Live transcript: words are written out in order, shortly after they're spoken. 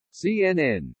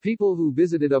CNN, people who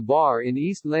visited a bar in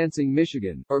East Lansing,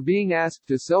 Michigan, are being asked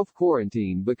to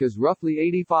self-quarantine because roughly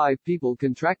 85 people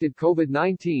contracted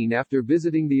COVID-19 after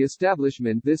visiting the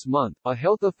establishment this month, a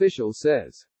health official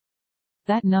says.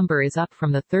 That number is up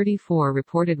from the 34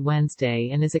 reported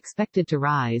Wednesday and is expected to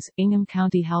rise, Ingham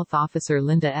County Health Officer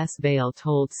Linda S. Vail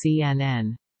told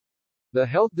CNN. The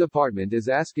health department is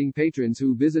asking patrons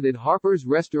who visited Harper's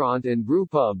Restaurant and Brew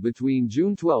Pub between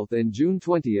June 12 and June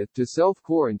 20 to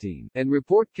self-quarantine and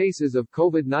report cases of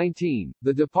COVID-19,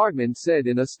 the department said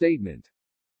in a statement.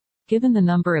 Given the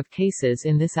number of cases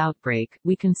in this outbreak,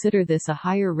 we consider this a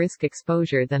higher risk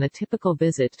exposure than a typical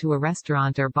visit to a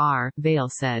restaurant or bar, Vail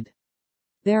said.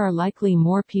 There are likely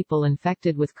more people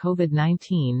infected with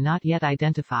COVID-19 not yet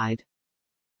identified.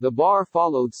 The bar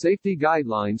followed safety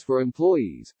guidelines for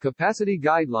employees, capacity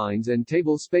guidelines and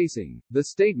table spacing, the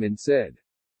statement said.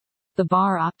 The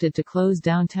bar opted to close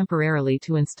down temporarily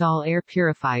to install air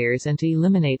purifiers and to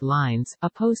eliminate lines, a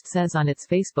post says on its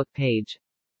Facebook page.